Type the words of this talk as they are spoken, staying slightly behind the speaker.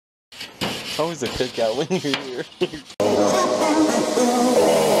always a cookout when you're here.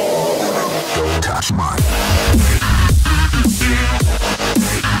 Don't touch mine.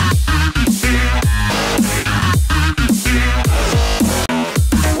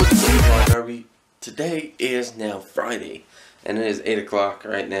 Today is now Friday, and it is 8 o'clock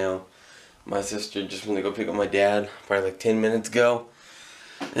right now. My sister just went to go pick up my dad probably like 10 minutes ago.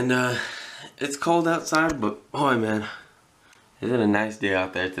 And it's cold outside, but boy, man, is it a nice day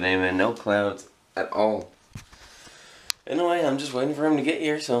out there today, man. No clouds at all. Anyway, I'm just waiting for him to get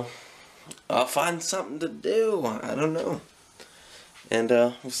here, so I'll find something to do. I don't know. And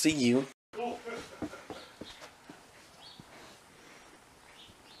we'll see you.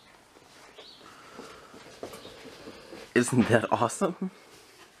 Isn't that awesome?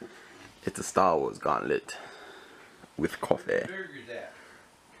 It's a Star Wars gauntlet with coffee. Burgers at?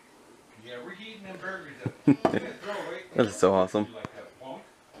 Yeah, we're eating them burgers at. That is so awesome.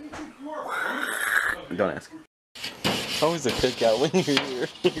 Don't ask. Always a cookout when you're here.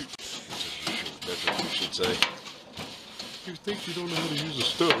 That's what you should say. You think you don't know how to use a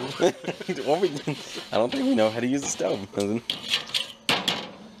stove? I don't think we know how to use a stove, cousin.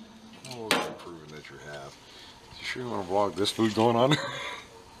 Oh, you're proving that you have. You sure you want to vlog this food going on?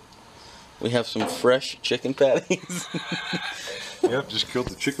 We have some fresh chicken patties. Yep, just killed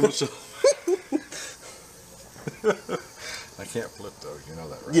the chicken myself. I can't flip though, you know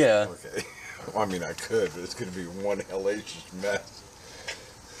that, right? Yeah. Okay. Well, I mean, I could, but it's going to be one hellacious mess.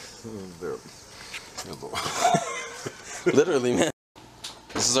 Literally, man.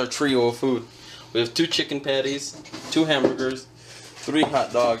 This is our trio of food. We have 2 chicken patties, 2 hamburgers, 3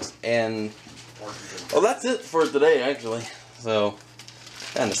 hot dogs, and well, that's it for today, actually. So,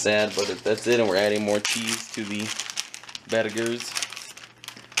 kind of sad, but that's it, and we're adding more cheese to the burgers.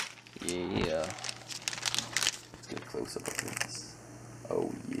 Yeah. Let's get a close up of this.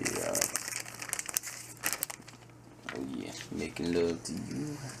 Oh yeah. Oh yeah. Making love to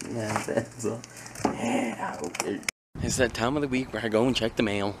you. Yeah, that's all. Yeah. Okay. It's that time of the week where I go and check the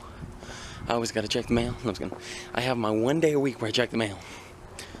mail. I always gotta check the mail. No, I'm just kidding. I have my one day a week where I check the mail.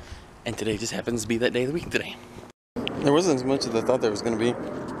 And today just happens to be that day of the week today. There wasn't as much as I thought there was gonna be.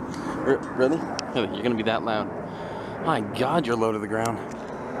 Really? You're gonna be that loud. My God, you're low to the ground.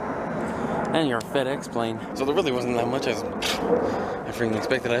 And you're a FedEx plane. So there really wasn't that much as I freaking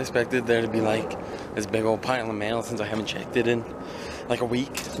expected. I expected there to be like this big old pile of mail since I haven't checked it in like a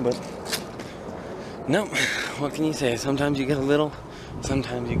week. But no, what can you say? Sometimes you get a little,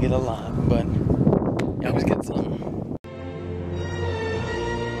 sometimes you get a lot. But you always get some.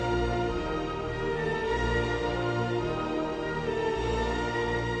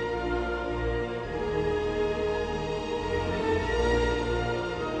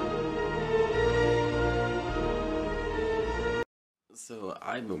 So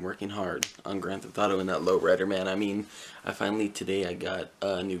I've been working hard on Grand Theft Auto and that lowrider, man. I mean, I finally today I got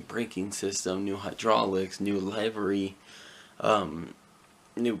a new braking system, new hydraulics, new livery,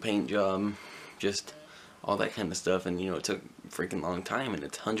 new paint job, just all that kind of stuff. And you know, it took a freaking long time, and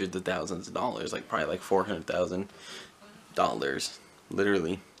it's hundreds of thousands of dollars, like probably like $400,000,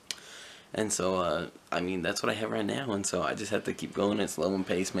 literally. And so I mean, that's what I have right now, and so I just have to keep going at slow and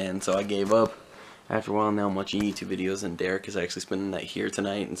pace, man. So I gave up. After a while now, I'm watching YouTube videos, and Derek is actually spending the night here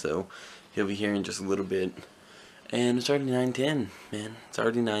tonight, and so he'll be here in just a little bit. And it's already 9:10, man. It's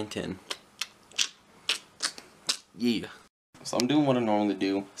already 9:10. Yeah. So I'm doing what I normally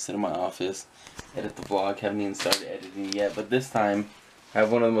do. Sit in my office, edit the vlog. Haven't even started editing yet, but this time I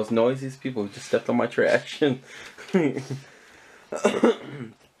have one of the most noisiest people who just stepped on my trash.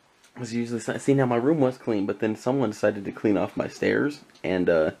 Was usually see now my room was clean, but then someone decided to clean off my stairs, and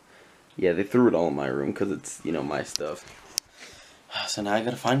yeah, they threw it all in my room because it's, you know, my stuff. So now I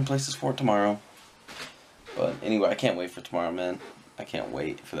gotta find places for it tomorrow. But anyway, I can't wait for tomorrow, man. I can't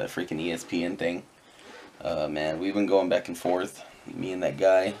wait for that freaking ESPN thing. Man, we've been going back and forth, me and that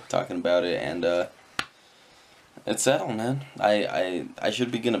guy, talking about it, and it's settled, man. I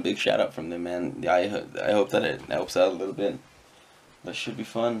should be getting a big shout out from them, man. I hope that it helps out a little bit. That should be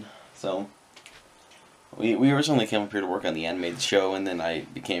fun. So we originally came up here to work on the animated show, and then I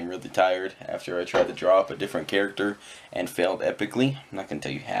became really tired after I tried to draw up a different character and failed epically. I'm not gonna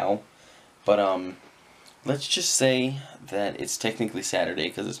tell you how, but let's just say that it's technically Saturday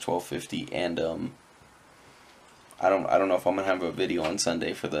because it's 12:50, and I don't know if I'm gonna have a video on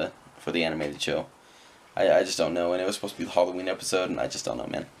Sunday for the animated show. I just don't know, and it was supposed to be the Halloween episode, and I just don't know,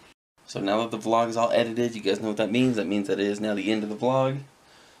 man. So now that the vlog is all edited, you guys know what that means. That means that it is now the end of the vlog,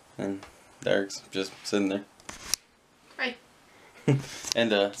 and Derek's just sitting there. Hi.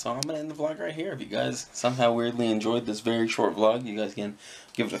 And so I'm gonna end the vlog right here. If you guys somehow weirdly enjoyed this very short vlog, you guys can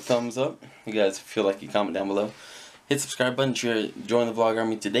give it a thumbs up. You guys feel like you comment down below. Hit subscribe button, join the vlog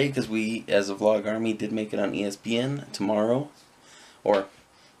army today, because we as a vlog army did make it on ESPN tomorrow, or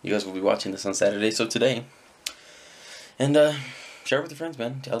you guys will be watching this on Saturday, so today. And share it with your friends,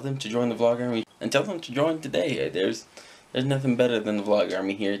 man. Tell them to join the vlog army, and tell them to join today. There's nothing better than the vlog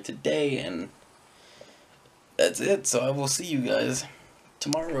army here today, and that's it. So I will see you guys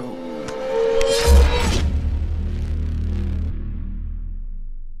tomorrow.